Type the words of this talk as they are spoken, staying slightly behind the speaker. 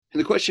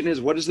The question is,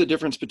 what is the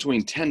difference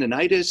between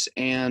tendinitis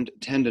and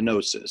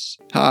tendinosis?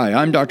 Hi,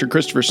 I'm Dr.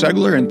 Christopher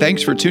Segler, and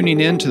thanks for tuning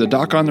in to the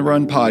Doc on the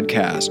Run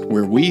podcast,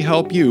 where we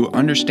help you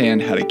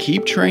understand how to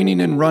keep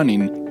training and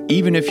running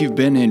even if you've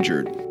been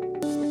injured.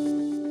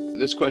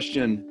 This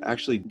question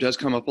actually does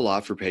come up a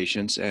lot for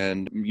patients,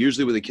 and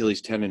usually with Achilles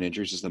tendon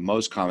injuries is the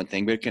most common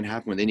thing, but it can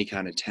happen with any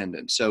kind of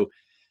tendon. So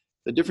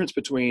the difference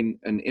between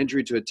an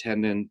injury to a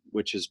tendon,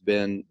 which has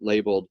been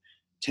labeled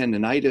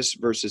tendinitis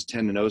versus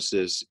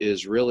tendinosis,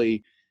 is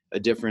really a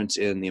difference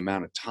in the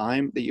amount of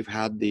time that you've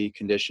had the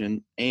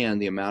condition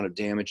and the amount of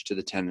damage to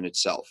the tendon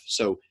itself.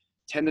 So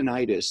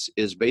tendinitis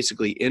is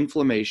basically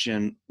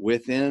inflammation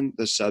within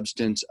the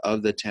substance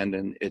of the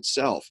tendon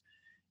itself.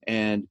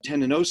 And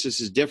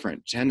tendinosis is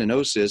different.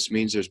 Tendinosis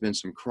means there's been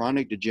some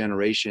chronic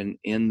degeneration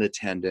in the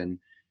tendon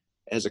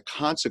as a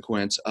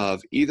consequence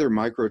of either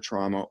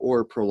microtrauma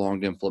or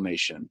prolonged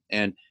inflammation.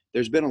 And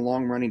there's been a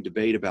long-running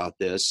debate about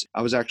this.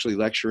 I was actually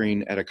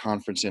lecturing at a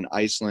conference in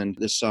Iceland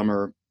this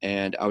summer,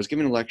 and I was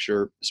giving a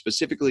lecture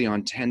specifically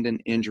on tendon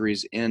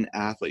injuries in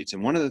athletes.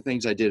 And one of the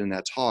things I did in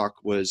that talk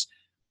was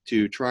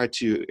to try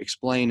to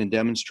explain and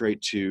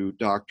demonstrate to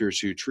doctors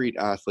who treat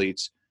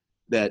athletes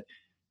that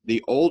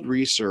the old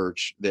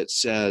research that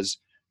says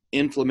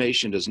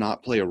inflammation does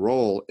not play a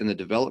role in the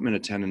development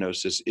of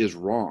tendinosis is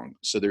wrong.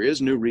 So there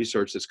is new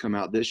research that's come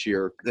out this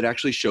year that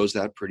actually shows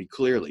that pretty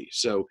clearly.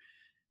 So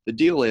the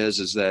deal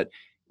is that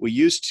we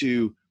used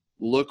to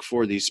look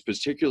for these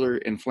particular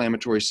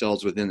inflammatory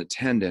cells within the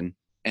tendon,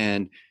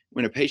 and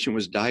when a patient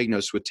was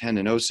diagnosed with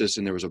tendinosis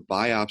and there was a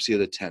biopsy of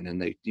the tendon,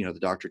 the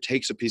doctor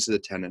takes a piece of the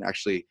tendon,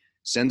 actually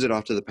sends it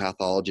off to the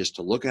pathologist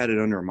to look at it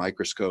under a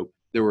microscope.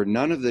 There were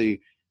none of the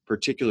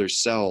particular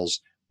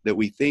cells that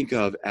we think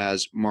of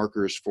as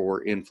markers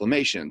for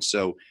inflammation.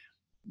 So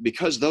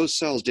because those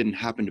cells didn't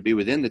happen to be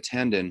within the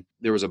tendon,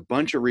 there was a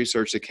bunch of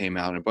research that came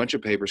out and a bunch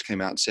of papers came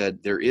out and said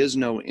there is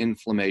no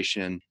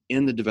inflammation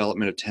in the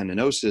development of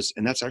tendinosis,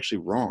 and that's actually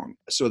wrong.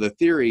 So the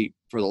theory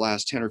for the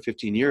last 10 or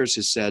 15 years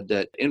has said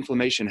that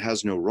inflammation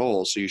has no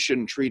role, so you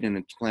shouldn't treat an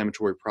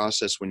inflammatory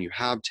process when you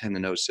have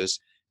tendinosis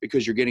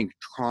because you're getting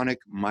chronic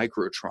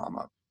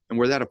microtrauma. And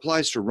where that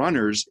applies to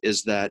runners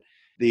is that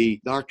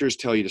the doctors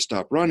tell you to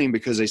stop running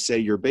because they say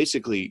you're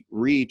basically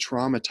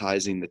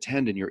re-traumatizing the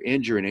tendon. You're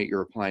injuring it,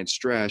 you're applying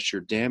stress,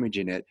 you're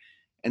damaging it.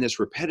 And this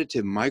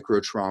repetitive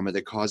microtrauma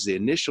that caused the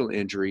initial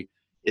injury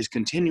is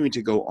continuing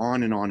to go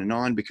on and on and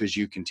on because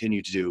you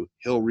continue to do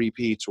hill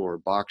repeats or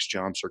box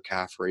jumps or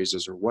calf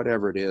raises or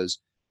whatever it is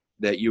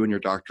that you and your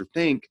doctor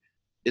think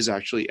is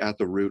actually at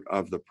the root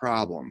of the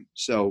problem.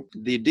 So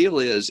the deal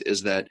is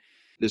that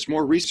this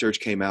more research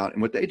came out,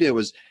 and what they did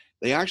was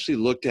they actually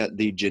looked at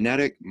the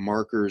genetic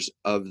markers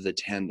of the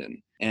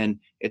tendon. And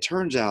it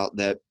turns out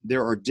that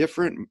there are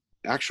different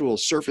actual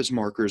surface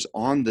markers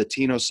on the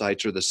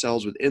tenocytes or the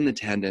cells within the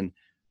tendon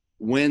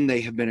when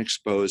they have been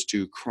exposed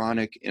to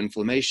chronic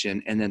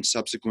inflammation and then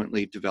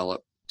subsequently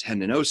develop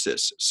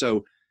tendinosis.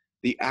 So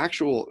the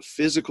actual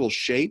physical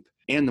shape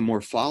and the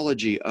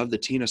morphology of the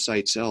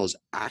tenocyte cells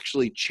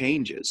actually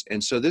changes.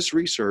 And so this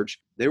research,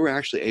 they were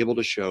actually able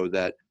to show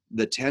that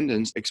the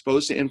tendons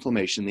exposed to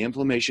inflammation, the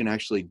inflammation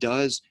actually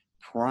does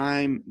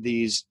prime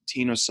these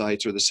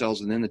tenocytes or the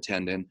cells within the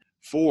tendon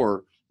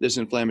for this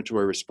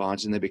inflammatory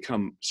response, and they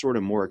become sort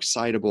of more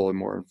excitable and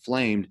more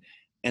inflamed.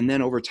 And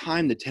then over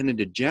time, the tendon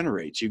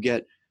degenerates. You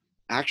get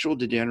actual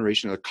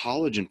degeneration of the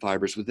collagen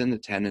fibers within the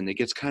tendon. It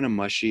gets kind of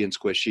mushy and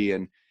squishy,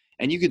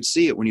 and you can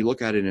see it when you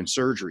look at it in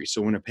surgery.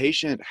 So when a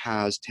patient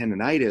has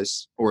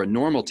tendinitis or a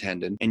normal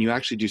tendon and you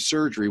actually do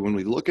surgery, when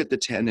we look at the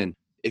tendon,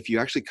 if you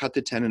actually cut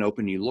the tendon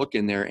open, you look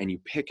in there and you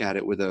pick at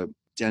it with a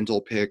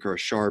dental pick or a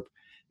sharp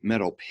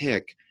metal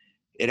pick,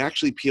 it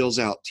actually peels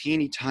out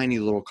teeny tiny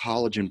little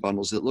collagen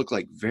bundles that look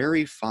like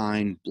very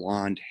fine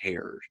blonde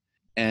hairs.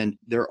 And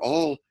they're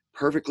all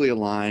perfectly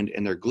aligned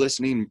and they're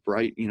glistening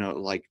bright,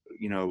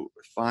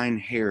 fine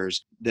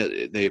hairs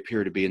that they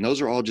appear to be. And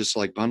those are all just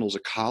like bundles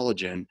of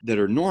collagen that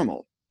are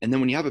normal. And then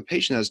when you have a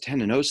patient that has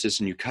tendinosis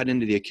and you cut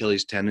into the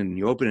Achilles tendon and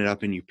you open it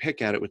up and you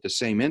pick at it with the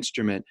same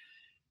instrument,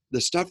 the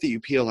stuff that you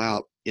peel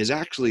out is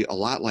actually a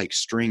lot like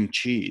string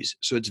cheese.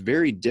 So it's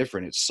very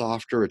different. It's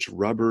softer, it's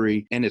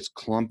rubbery, and it's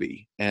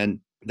clumpy. And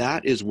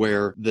that is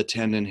where the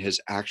tendon has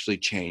actually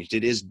changed.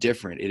 It is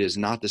different. It is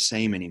not the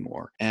same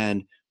anymore.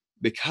 And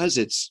because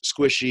it's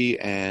squishy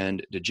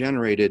and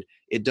degenerated,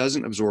 it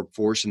doesn't absorb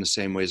force in the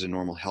same way as a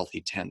normal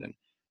healthy tendon.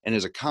 And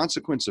as a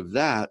consequence of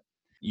that,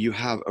 you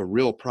have a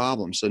real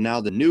problem. So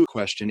now the new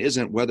question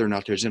isn't whether or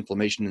not there's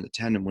inflammation in the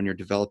tendon when you're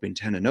developing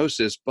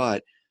tendinosis,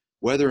 but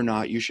whether or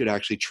not you should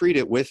actually treat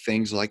it with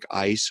things like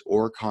ice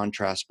or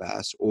contrast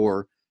baths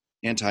or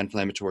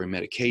anti-inflammatory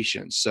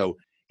medications. So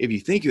if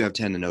you think you have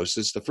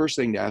tendinosis, the first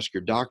thing to ask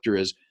your doctor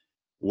is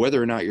whether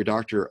or not your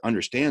doctor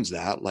understands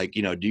that. Like,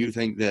 do you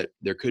think that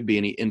there could be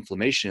any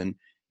inflammation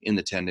in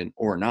the tendon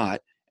or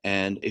not?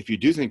 And if you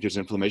do think there's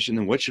inflammation,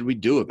 then what should we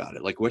do about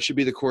it? Like, what should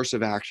be the course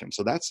of action?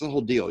 So that's the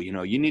whole deal.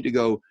 You need to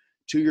go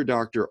to your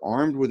doctor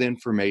armed with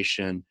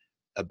information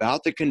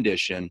about the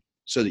condition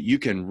so that you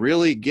can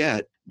really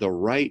get the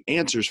right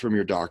answers from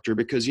your doctor.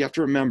 Because you have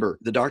to remember,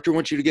 the doctor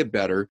wants you to get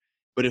better,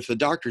 but if the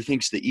doctor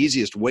thinks the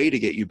easiest way to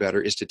get you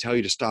better is to tell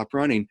you to stop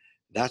running,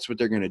 that's what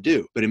they're going to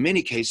do. But in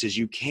many cases,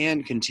 you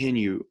can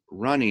continue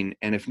running,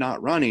 and if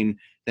not running,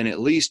 then at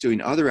least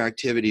doing other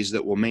activities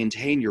that will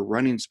maintain your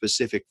running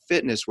specific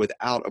fitness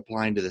without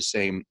applying to the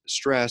same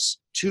stress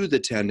to the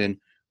tendon,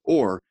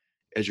 or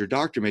as your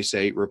doctor may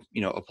say,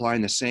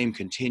 applying the same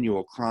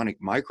continual chronic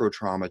micro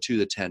trauma to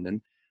the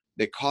tendon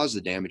that caused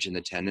the damage in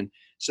the tendon,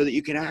 so that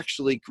you can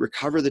actually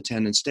recover the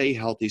tendon, stay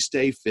healthy,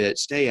 stay fit,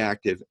 stay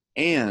active,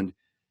 and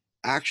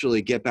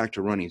actually get back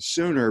to running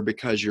sooner,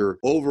 because your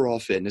overall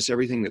fitness,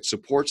 everything that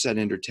supports that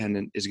injured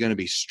tendon, is going to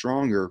be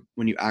stronger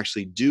when you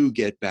actually do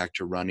get back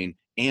to running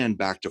and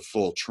back to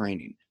full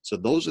training. So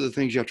those are the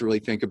things you have to really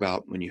think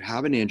about when you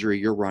have an injury,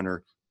 you're a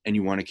runner, and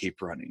you want to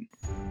keep running.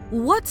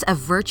 What's a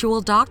virtual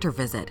doctor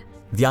visit?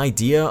 The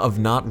idea of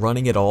not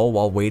running at all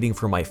while waiting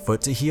for my foot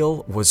to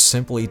heal was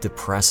simply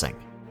depressing.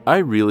 I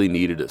really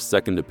needed a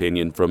second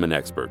opinion from an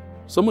expert,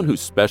 someone who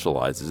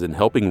specializes in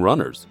helping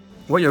runners.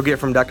 What you'll get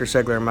from Dr.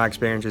 Segler, in my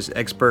experience, is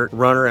expert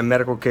runner and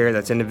medical care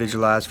that's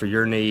individualized for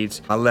your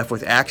needs. I left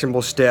with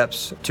actionable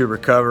steps to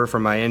recover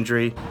from my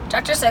injury.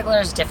 Dr.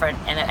 Segler is different,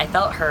 and I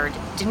felt heard,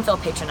 didn't feel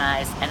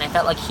patronized, and I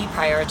felt like he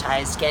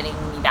prioritized getting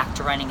me back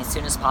to running as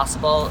soon as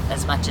possible,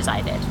 as much as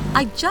I did.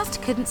 I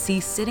just couldn't see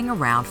sitting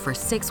around for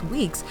 6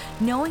 weeks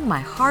knowing my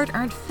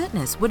hard-earned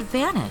fitness would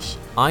vanish.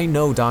 I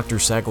know Dr.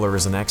 Segler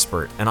is an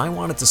expert, and I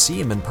wanted to see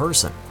him in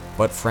person.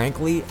 But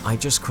frankly, I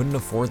just couldn't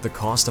afford the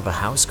cost of a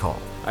house call.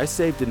 I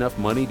saved enough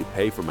money to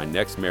pay for my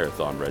next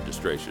marathon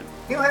registration.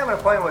 You'll have an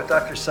appointment with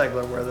Dr.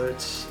 Segler, whether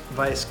it's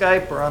via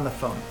Skype or on the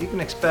phone. You can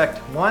expect,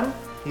 1,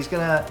 he's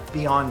going to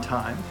be on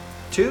time.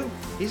 2,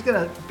 he's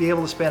going to be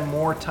able to spend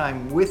more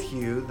time with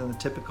you than the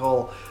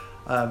typical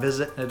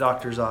visit in a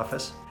doctor's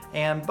office.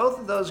 And both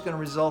of those are going to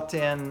result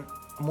in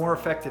a more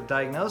effective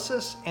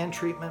diagnosis and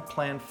treatment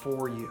plan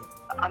for you.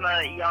 I'm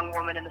a young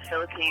woman in the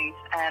Philippines,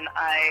 and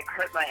I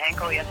hurt my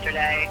ankle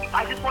yesterday.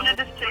 I just wanted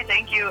to say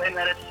thank you, and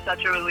that it's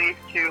such a relief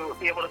to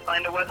be able to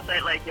find a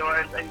website like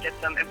yours and get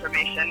some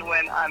information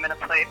when I'm in a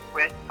place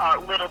with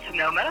little to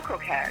no medical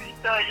care.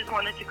 So I just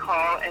wanted to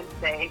call and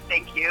say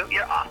thank you.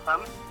 You're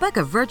awesome. Book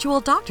a virtual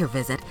doctor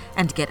visit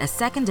and get a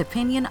second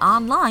opinion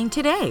online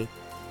today.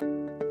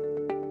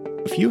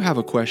 If you have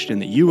a question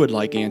that you would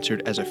like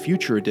answered as a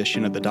future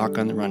edition of the Doc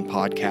on the Run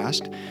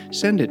podcast,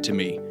 send it to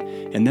me,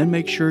 and then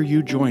make sure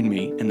you join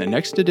me in the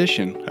next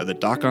edition of the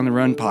Doc on the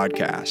Run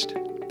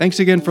podcast. Thanks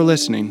again for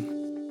listening.